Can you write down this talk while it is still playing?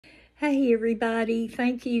Hey everybody,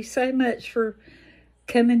 thank you so much for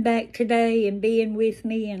coming back today and being with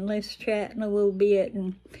me, and let's chat in a little bit,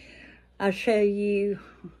 and I'll show you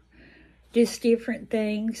just different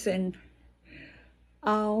things and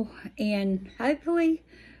all, and hopefully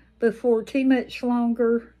before too much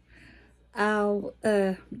longer I'll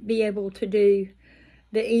be able to do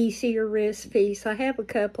the easier recipes. I have a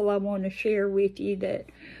couple I want to share with you that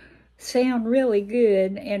sound really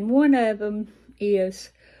good, and one of them is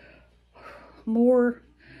more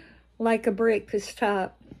like a breakfast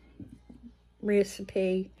type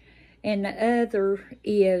recipe, and the other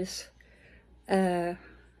is I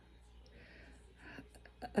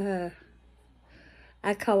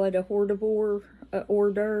call it a hors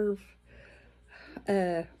d'oeuvre,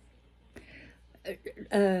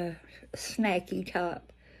 snacky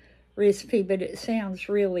type recipe, but it sounds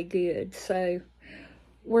really good. So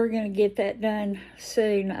we're going to get that done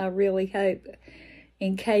soon, I really hope,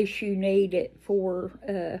 in case you need it for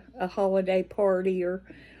a holiday party or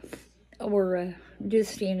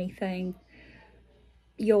just anything.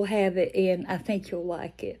 You'll have it, and I think you'll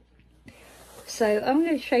like it. So I'm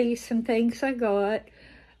going to show you some things I got.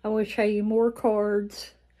 I will show you more cards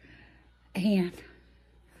and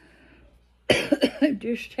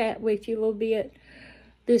just chat with you a little bit.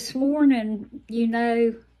 This morning, you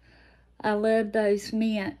know, I love those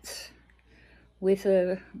mints with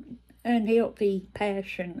a unhealthy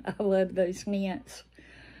passion. I love those mints.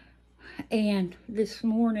 And this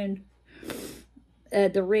morning,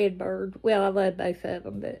 the Redbird, well, I love both of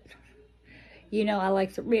them, but you know, I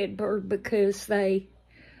like the Redbird because they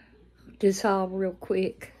dissolve real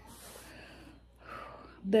quick.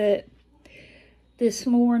 But this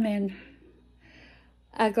morning,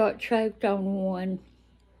 I got choked on one,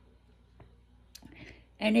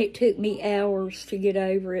 and it took me hours to get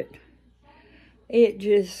over it. It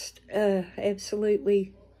just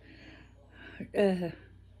absolutely, it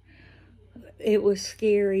was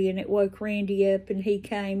scary, and it woke Randy up, and he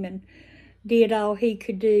came and did all he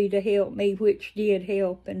could do to help me, which did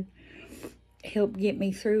help, and help get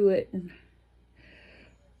me through it. And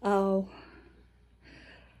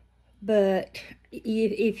but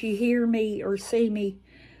if you hear me or see me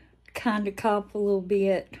kind of cough a little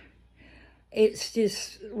bit, it's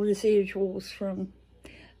just residuals from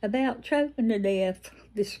about choking to death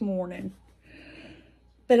this morning.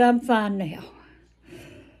 But I'm fine now.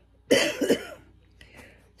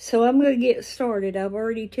 So I'm going to get started. I've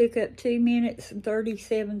already took up 2 minutes and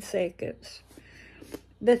 37 seconds.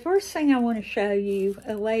 The first thing I want to show you,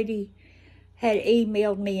 a lady had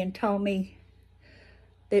emailed me and told me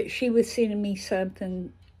that she was sending me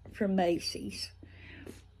something from Macy's.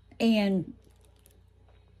 And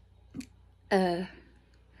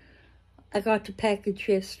I got the package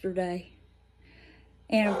yesterday.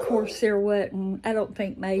 And of course there wasn't, I don't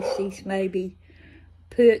think Macy's maybe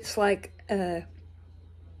puts like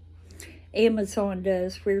Amazon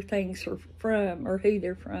does where things are from or who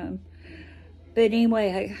they're from. But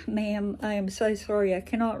anyway, ma'am, I am so sorry. I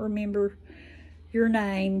cannot remember your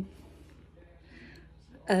name.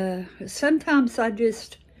 Sometimes I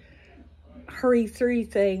just hurry through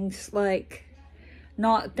things, like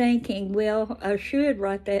not thinking, well, I should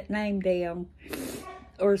write that name down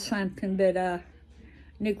or something, but I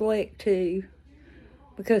neglect to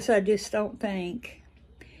because I just don't think.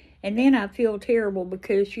 And then I feel terrible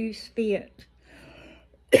because you spent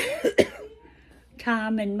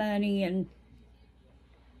time and money and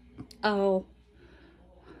all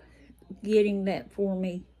getting that for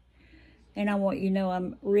me. And I want you to know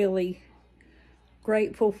I'm really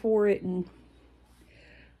grateful for it.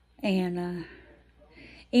 And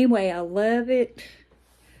anyway, I love it.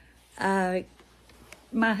 My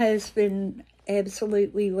husband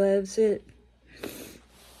absolutely loves it.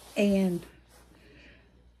 And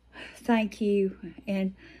thank you.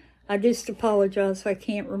 And I just apologize, I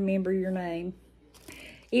can't remember your name.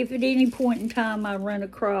 If at any point in time I run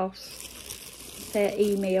across that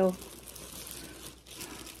email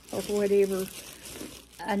or whatever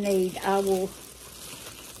I need, I will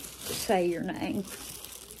say your name.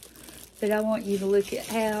 But I want you to look at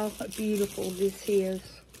how beautiful this is.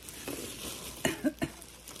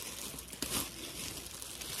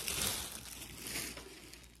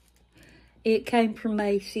 It came from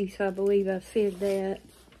Macy's, I believe I said that.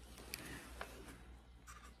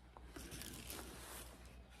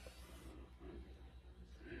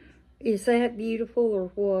 Is that beautiful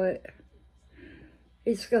or what?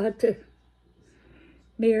 It's got the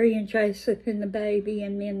Mary and Joseph and the baby,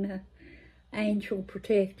 and then the angel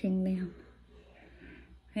protecting them.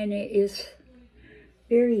 And it is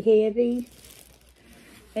very heavy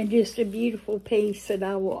and just a beautiful piece that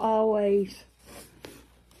I will always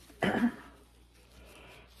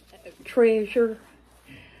treasure.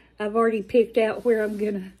 I've already picked out where I'm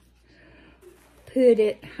going to put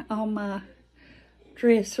it on my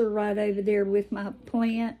dresser right over there with my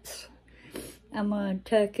plants. I'm going to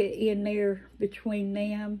tuck it in there between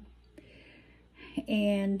them.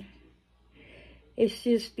 And it's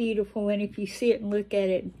just beautiful. And if you sit and look at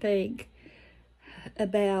it and think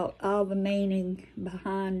about all the meaning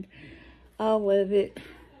behind all of it,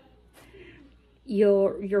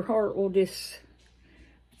 your heart will just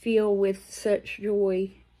fill with such joy.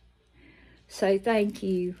 So thank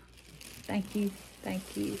you. Thank you.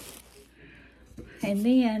 Thank you. And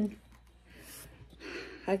then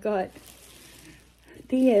I got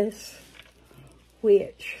this,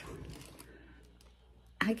 which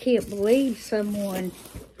I can't believe someone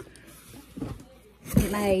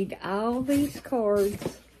made all these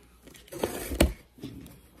cards.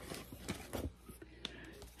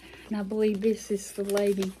 And I believe this is the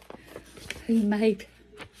lady who made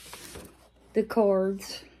the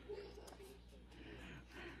cards.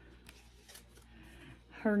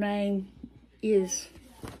 Her name is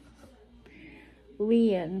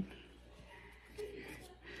Lynn.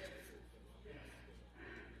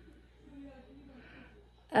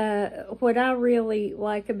 What I really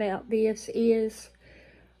like about this is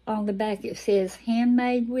on the back it says,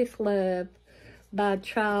 "Handmade with love by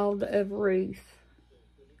Child of Ruth."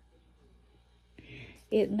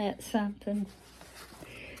 Isn't that something?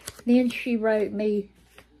 Then she wrote me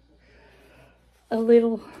a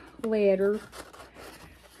little letter,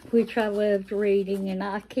 which I loved reading, and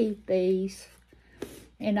I keep these,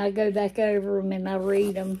 and I go back over them and I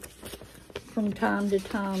read them from time to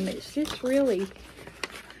time. It's just really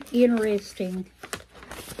interesting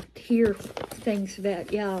to hear things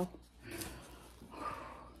about y'all.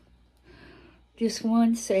 Just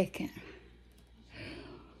 1 second.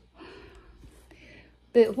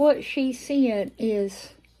 But what she sent is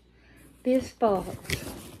this box.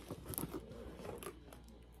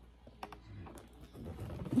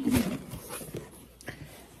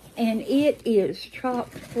 And it is chock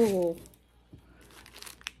full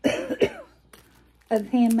of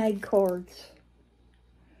handmade cards.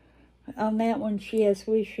 On that one, she has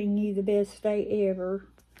wishing you the best day ever.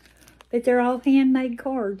 But they're all handmade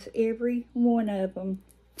cards. Every one of them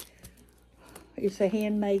is a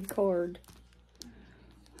handmade card.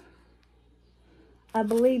 I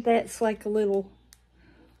believe that's like a little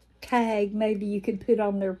tag maybe you could put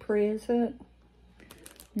on their present.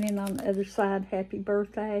 And then on the other side, happy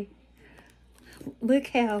birthday. Look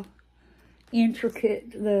how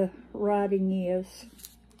intricate the writing is.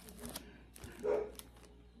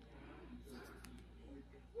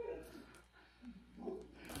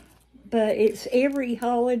 But it's every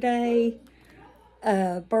holiday,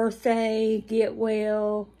 birthday, get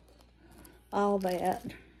well, all that.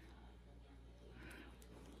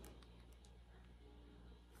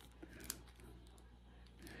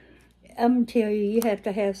 I'm going to tell you, you have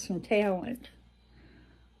to have some talent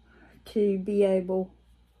to be able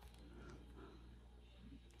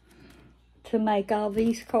to make all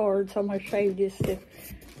these cards. I'm going to show you just a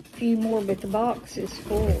few more, but the box is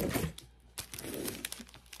full.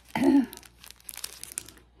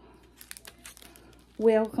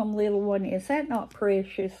 Welcome, little one. Is that not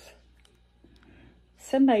precious?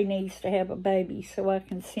 Somebody needs to have a baby so I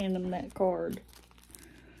can send them that card.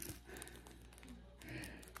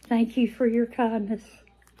 Thank you for your kindness.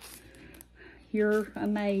 You're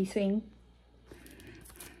amazing.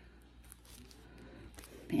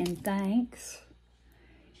 And thanks.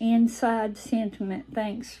 Inside sentiment,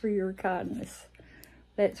 thanks for your kindness.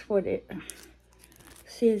 That's what it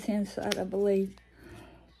says inside, I believe.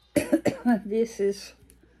 This is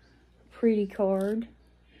a pretty card.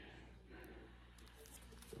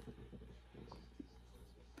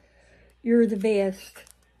 You're the best.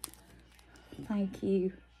 Thank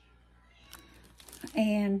you.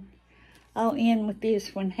 And I'll end with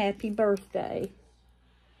this one. Happy birthday.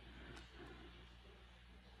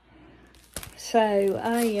 So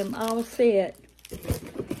I am all set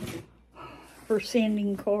for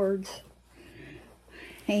sending cards.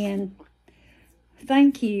 And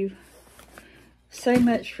thank you so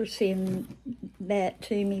much for sending that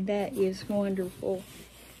to me. That is wonderful.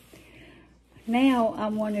 Now I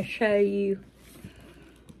want to show you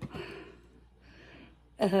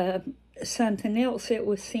something else that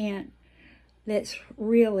was sent that's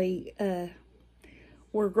really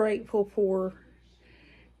we're grateful for.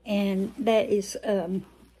 And that is,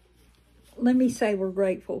 let me say we're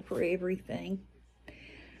grateful for everything.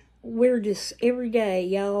 We're just, every day,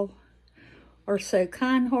 y'all are so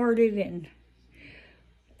kind-hearted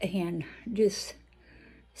and just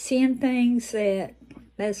send things that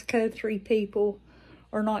us Co3 people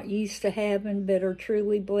are not used to having, but are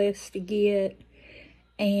truly blessed to get.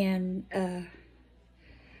 And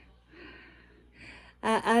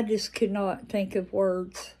I just could not think of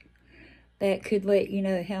words that could let you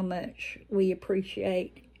know how much we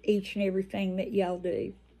appreciate each and everything that y'all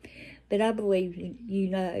do. But I believe you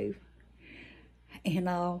know and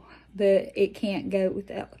all, but it can't go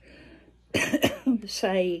without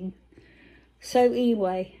saying. So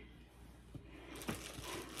anyway,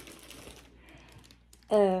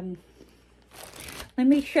 let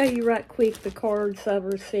me show you right quick the cards I've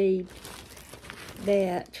received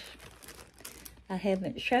that I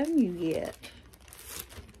haven't shown you yet.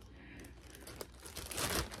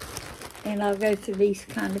 And I'll go through these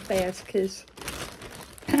kind of fast because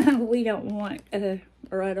we don't want,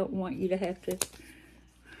 or I don't want you to have to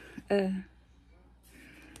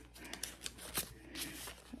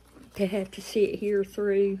sit here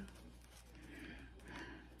through.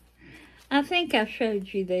 I think I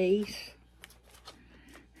showed you these.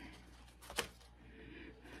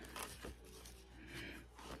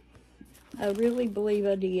 I really believe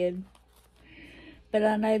I did. But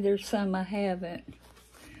I know there's some I haven't.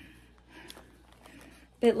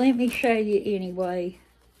 But let me show you anyway.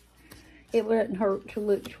 It wouldn't hurt to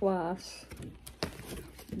look twice.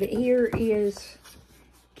 But here is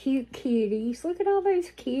cute kitties. Look at all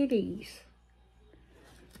those kitties.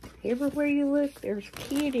 Everywhere you look, there's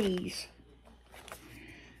kitties.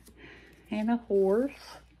 And a horse.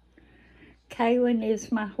 Kaylin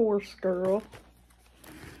is my horse girl.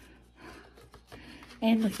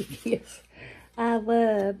 And look at this. I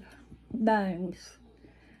love gnomes.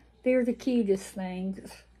 They're the cutest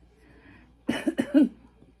things.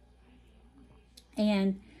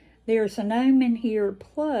 And there's a gnome in here,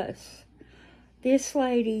 plus this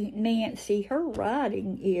lady, Nancy, her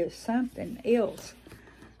writing is something else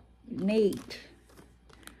neat.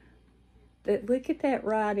 But look at that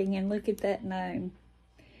writing and look at that gnome.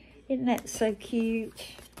 Isn't that so cute?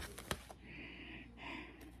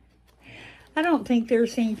 I don't think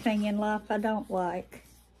there's anything in life I don't like.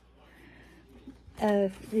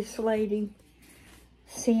 This lady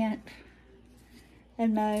sent a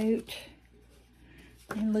note,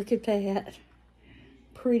 and look at that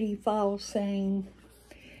pretty fall scene.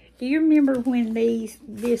 Do you remember when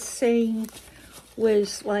this scene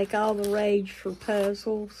was like all the rage for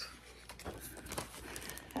puzzles?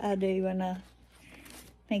 I do, and I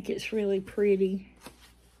think it's really pretty.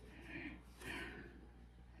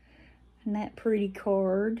 And that pretty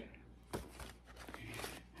card.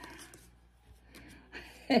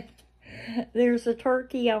 There's a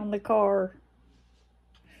turkey on the car.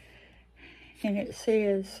 And it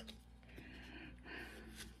says,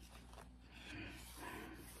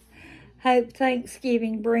 hope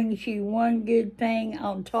Thanksgiving brings you one good thing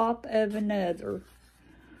on top of another.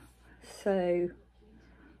 So,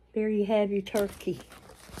 there you have your turkey.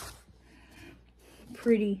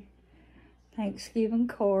 Pretty Thanksgiving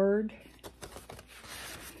card.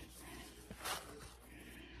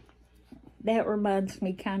 That reminds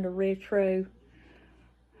me kind of retro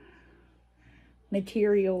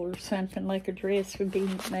material or something like a dress would be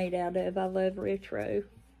made out of. I love retro.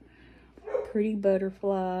 Pretty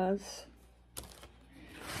butterflies.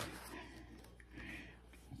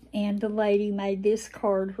 And the lady made this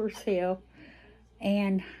card herself.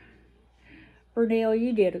 And Vernell,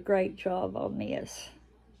 you did a great job on this.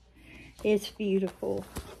 It's beautiful.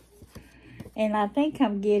 And I think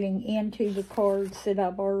I'm getting into the cards that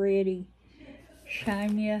I've already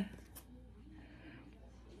shown you.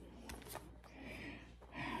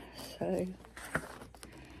 So,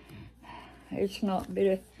 it's not but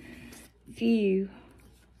a few.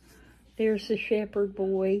 There's the shepherd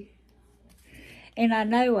boy. And I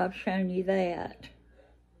know I've shown you that.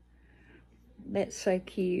 That's so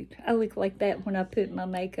cute. I look like that when I put my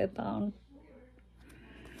makeup on.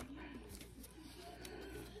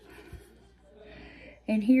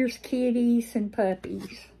 And here's kitties and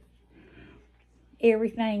puppies.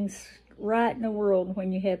 Everything's right in the world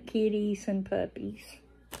when you have kitties and puppies.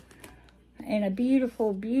 And a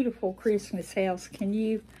beautiful, beautiful Christmas house. Can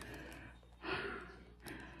you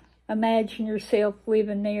imagine yourself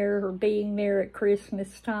living there or being there at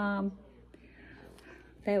Christmas time?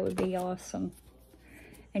 That would be awesome.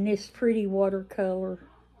 And this pretty watercolor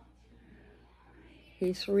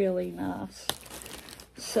is really nice.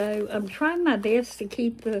 So I'm trying my best to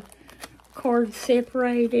keep the cards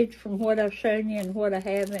separated from what I've shown you and what I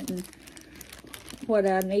haven't, and what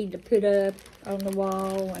I need to put up on the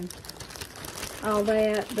wall and all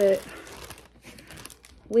that. But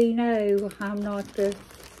we know I'm not the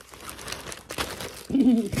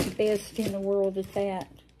best in the world at that.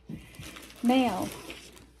 Now,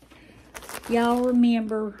 y'all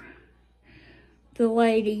remember the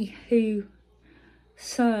lady whose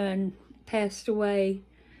son passed away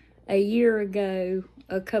a year ago,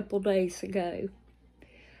 a couple days ago.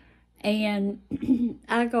 And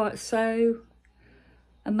I got so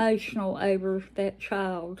emotional over that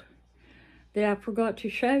child that I forgot to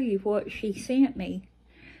show you what she sent me.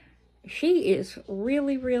 She is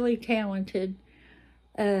really, really talented.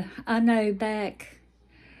 I know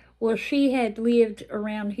well, she had lived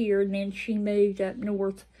around here, and then she moved up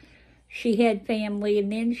north. She had family,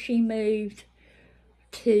 and then she moved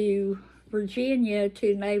to Virginia,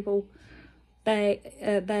 to Naval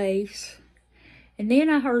Base. And then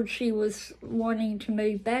I heard she was wanting to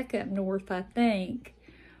move back up north, I think.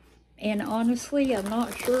 And honestly, I'm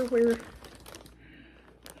not sure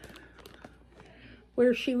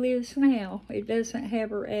where she lives now. It doesn't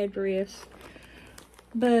have her address.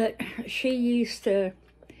 But she used to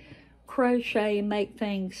crochet and make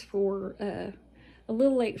things for a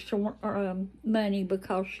little extra money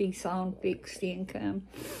because she's on fixed income.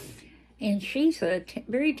 And she's a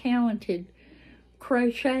very talented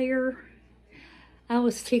crocheter. I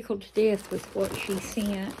was tickled to death with what she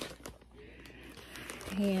sent.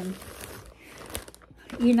 And,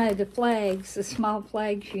 you know, the flags, the small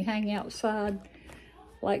flags you hang outside,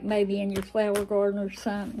 like maybe in your flower garden or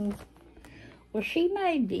something. Well, she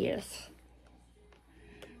made this.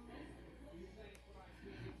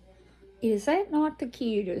 Is that not the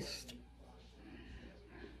cutest?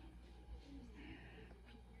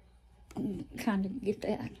 Kind of get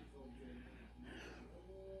that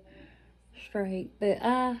straight, but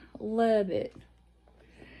I love it.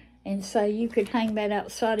 And so you could hang that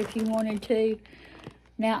outside if you wanted to.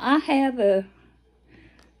 Now, I have a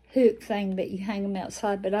hook thing that you hang them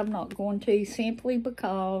outside, but I'm not going to, simply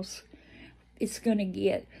because it's going to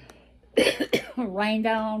get rained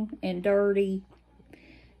on and dirty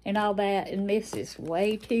and all that, and this is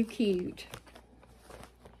way too cute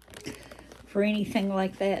for anything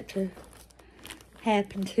like that to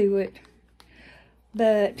happen to it.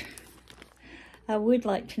 But I would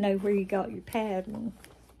like to know where you got your pattern,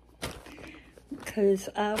 because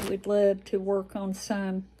I would love to work on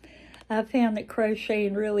some. I found that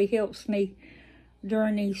crocheting really helps me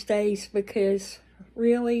during these days, because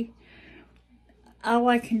really all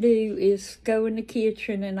I can do is go in the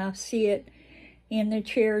kitchen and I sit in the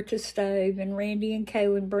chair at the stove, and Randy and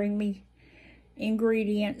Cohen bring me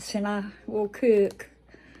ingredients and I will cook,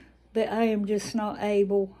 but I am just not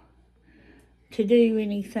able to do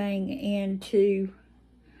anything and to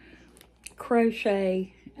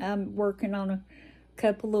crochet. I'm working on a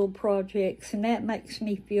couple little projects, and that makes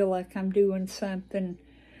me feel like I'm doing something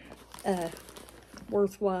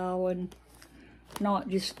worthwhile and not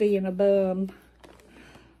just being a bum.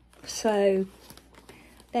 So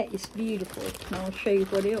that is beautiful, and I'll show you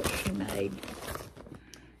what else she made.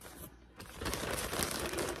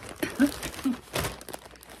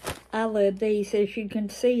 I love these. As you can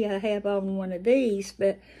see, I have on one of these,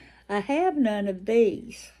 but I have none of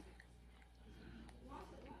these.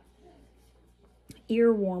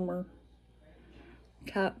 Ear warmer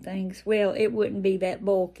type things. Well, it wouldn't be that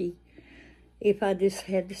bulky if I just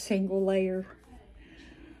had the single layer.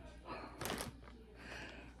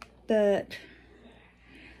 But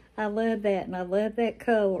I love that, and I love that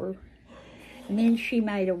color. And then she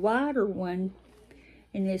made a wider one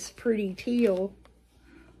in this pretty teal.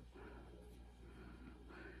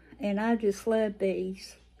 And I just love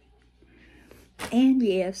these. And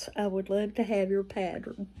yes, I would love to have your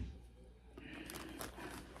pattern.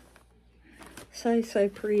 So, so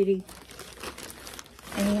pretty.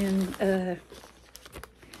 And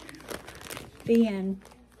then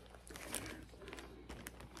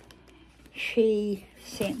she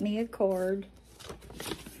sent me a card.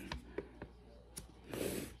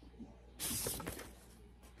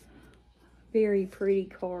 Very pretty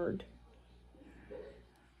card.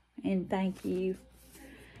 And thank you.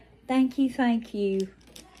 Thank you, thank you.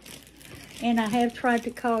 And I have tried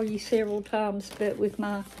to call you several times, but with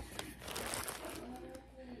my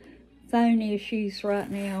phone issues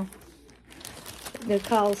right now, the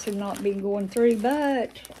calls have not been going through.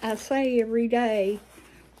 But I say every day,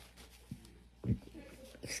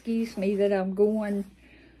 excuse me, that I'm going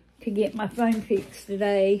to get my phone fixed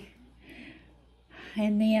today,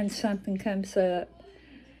 and then something comes up.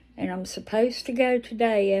 And I'm supposed to go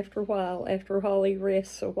today after a while, after Holly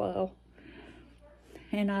rests a while.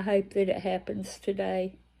 And I hope that it happens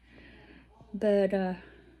today. But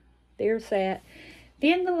there's that.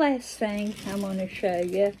 Then the last thing I'm going to show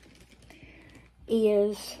you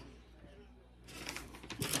is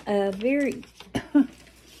a very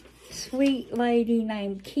sweet lady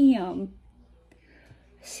named Kim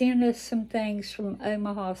sent us some things from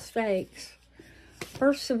Omaha Steaks.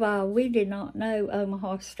 First of all, we did not know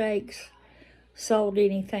Omaha Steaks sold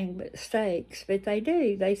anything but steaks, but they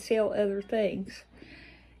do. They sell other things.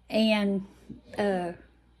 And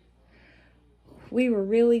we were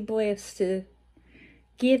really blessed to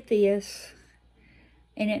get this,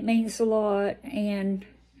 and it means a lot. And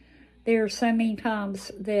there are so many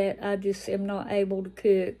times that I just am not able to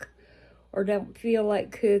cook or don't feel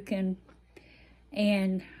like cooking,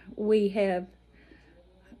 and we have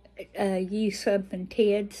used something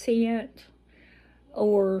Ted sent,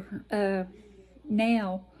 or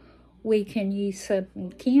now we can use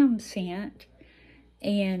something Kim sent,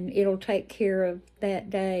 and it'll take care of that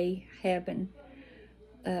day having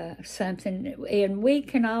something. And we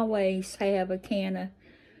can always have a can of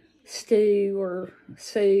stew or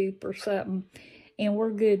soup or something, and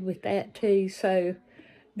we're good with that too. So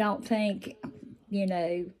don't think, you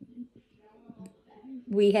know,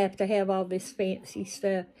 we have to have all this fancy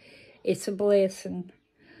stuff. It's a blessing.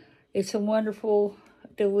 It's a wonderful,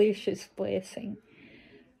 delicious blessing.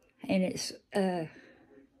 And it's,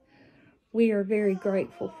 we are very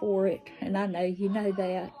grateful for it. And I know you know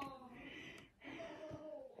that.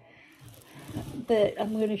 But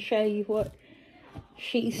I'm going to show you what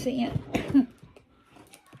she sent.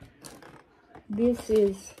 This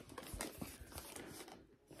is,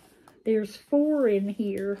 there's 4 in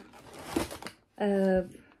here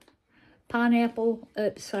of pineapple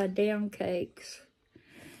upside down cakes.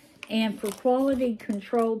 And for quality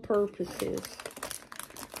control purposes,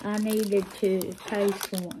 I needed to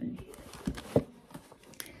taste one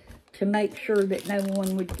to make sure that no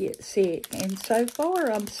one would get sick. And so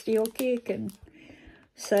far, I'm still kicking.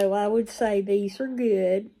 So I would say these are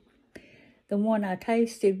good. The one I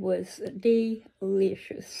tasted was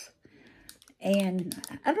delicious. And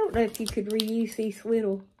I don't know if you could reuse these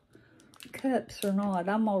little cups or not.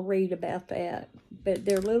 I'm going to read about that. But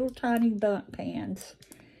they're little tiny bundt pans.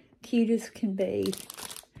 Cute as can be.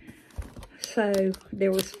 So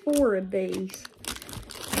there was 4 of these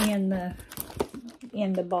in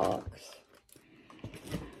the box.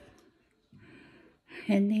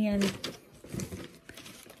 And then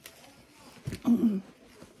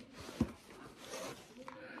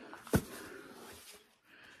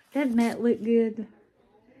doesn't that look good?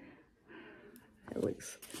 That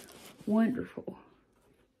looks wonderful.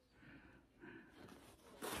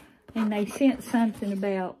 And they sent something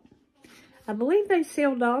about, I believe they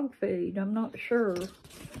sell dog food. I'm not sure,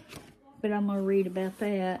 but I'm going to read about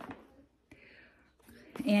that.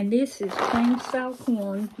 And this is cream style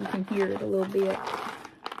corn. You can hear it a little bit,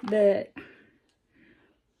 but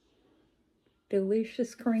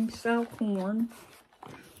delicious cream style corn.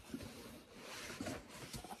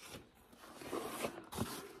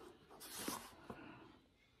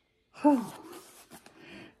 Oh,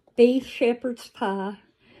 beef shepherd's pie.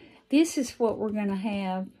 This is what we're going to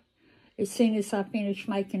have as soon as I finish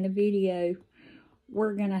making the video.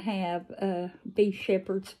 We're going to have beef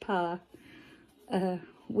shepherd's pie.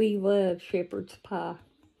 We love shepherd's pie.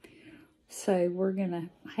 So we're going to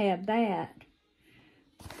have that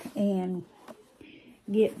and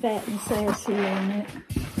get fat and sassy on it.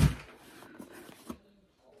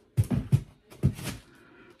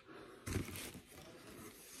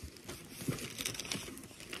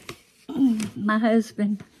 My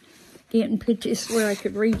husband didn't put this where I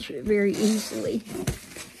could reach it very easily.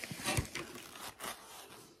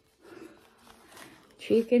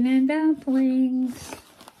 Chicken and dumplings.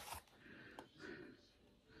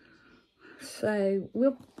 So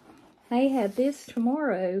we'll may have this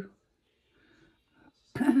tomorrow.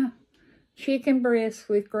 Chicken breast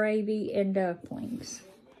with gravy and dumplings.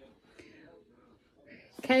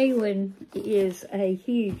 Kaylin is a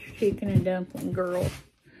huge chicken and dumpling girl.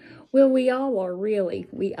 Well, we all are, really.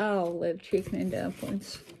 We all love chicken and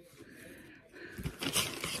dumplings.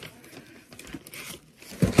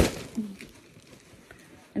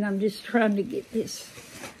 And I'm just trying to get this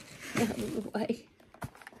out of the way.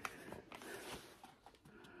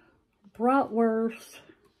 Bratwurst.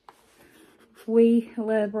 We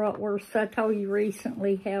love bratwurst. I told you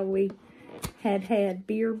recently how we had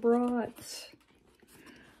beer brats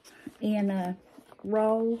in a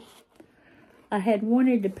roll. I had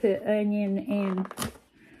wanted to put onion and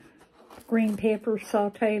green pepper,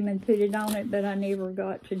 saute them and put it on it, but I never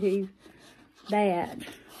got to do that.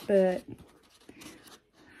 But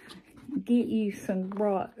get you some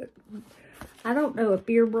brat. I don't know if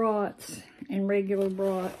beer brats and regular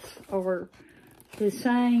brats are the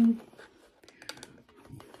same,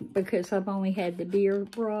 because I've only had the beer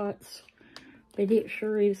brats, but it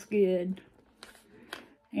sure is good.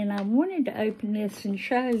 And I wanted to open this and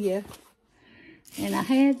show you. And I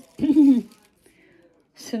had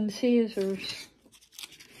some scissors,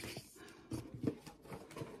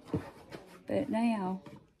 but now,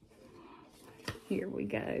 here we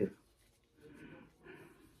go.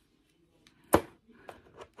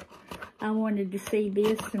 I wanted to see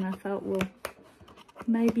this, and I thought, well,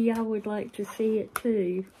 maybe I would like to see it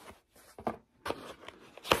too.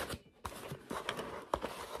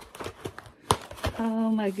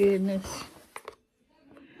 Oh my goodness.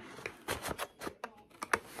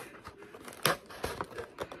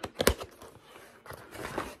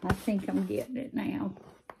 I think I'm getting it now.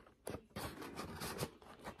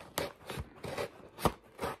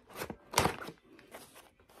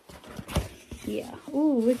 Yeah.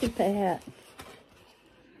 Oh, look at that.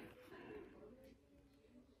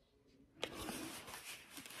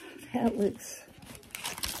 That looks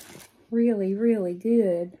really, really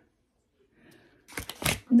good.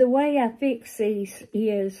 The way I fix these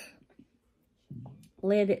is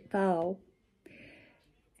let it fall.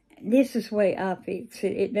 This is the way I fix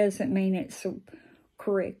it. It doesn't mean it's the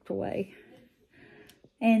correct way.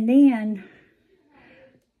 And then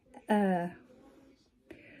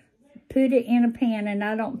put it in a pan, and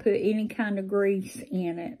I don't put any kind of grease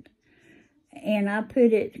in it. And I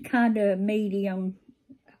put it kind of medium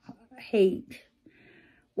heat,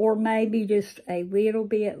 or maybe just a little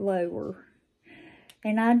bit lower.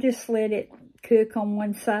 And I just let it cook on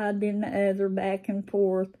one side, then the other, back and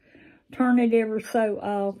forth. Turn it ever so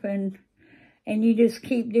often, and you just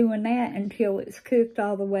keep doing that until it's cooked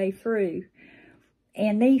all the way through.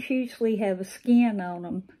 And these usually have a skin on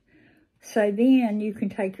them. So then you can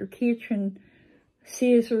take your kitchen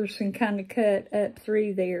scissors and kind of cut up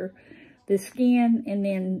through there, the skin, and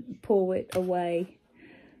then pull it away.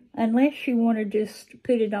 Unless you want to just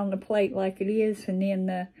put it on the plate like it is, and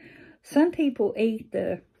then some people eat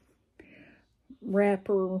the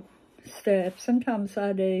wrapper stuff. Sometimes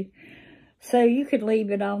I do. So you could leave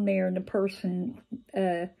it on there, and the person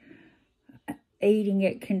eating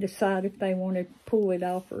it can decide if they want to pull it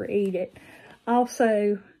off or eat it.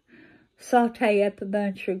 Also, saute up a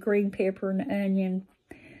bunch of green pepper and onion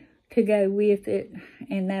to go with it,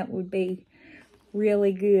 and that would be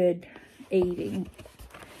really good eating.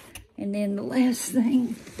 And then the last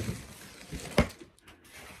thing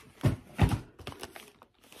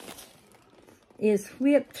is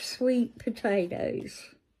whipped sweet potatoes.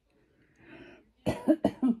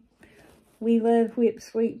 We love whipped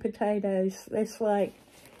sweet potatoes. That's like,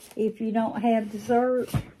 if you don't have dessert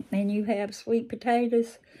and you have sweet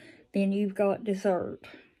potatoes, then you've got dessert.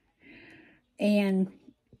 And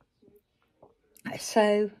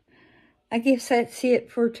so I guess that's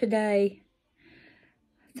it for today.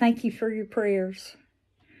 Thank you for your prayers.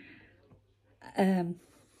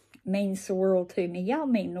 Means the world to me. Y'all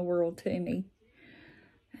mean the world to me.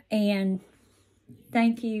 And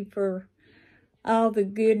thank you for all the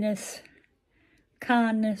goodness,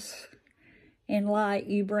 kindness, and light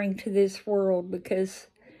you bring to this world, because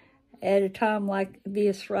at a time like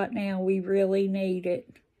this right now, we really need it.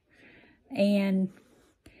 And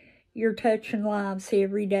you're touching lives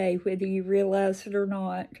every day, whether you realize it or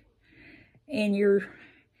not. And you're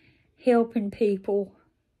helping people,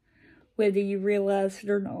 whether you realize it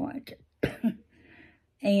or not.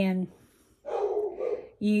 And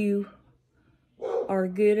you are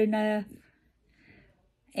good enough,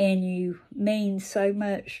 and you mean so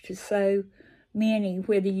much to so many,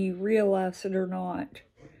 whether you realize it or not.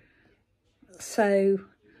 So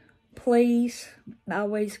please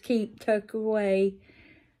always keep tucked away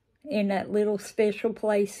in that little special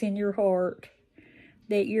place in your heart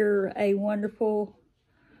that you're a wonderful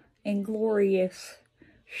and glorious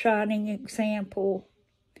shining example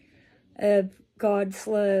of God's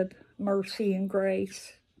love, mercy, and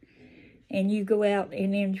grace. And you go out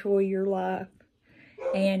and enjoy your life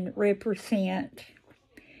and represent.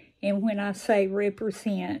 And when I say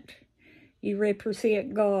represent, you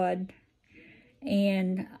represent God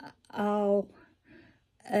and all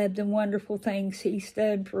of the wonderful things He's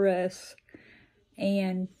done for us.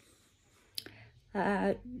 And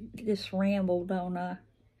I just rambled, don't I?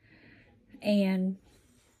 And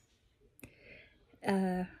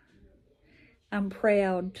I'm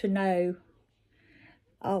proud to know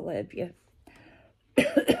all of you.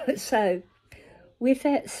 So, with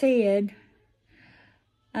that said,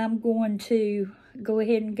 I'm going to go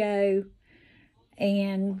ahead and go.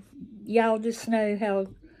 And y'all just know how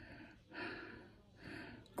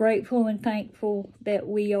grateful and thankful that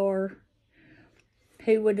we are.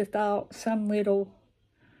 Who would have thought some little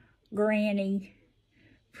granny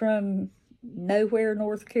from nowhere,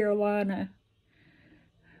 North Carolina,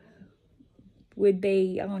 would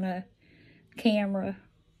be on a camera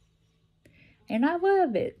and I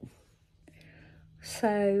love it.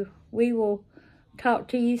 So we will talk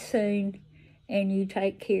to you soon, and you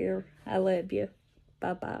take care. I love you.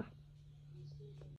 Bye-bye.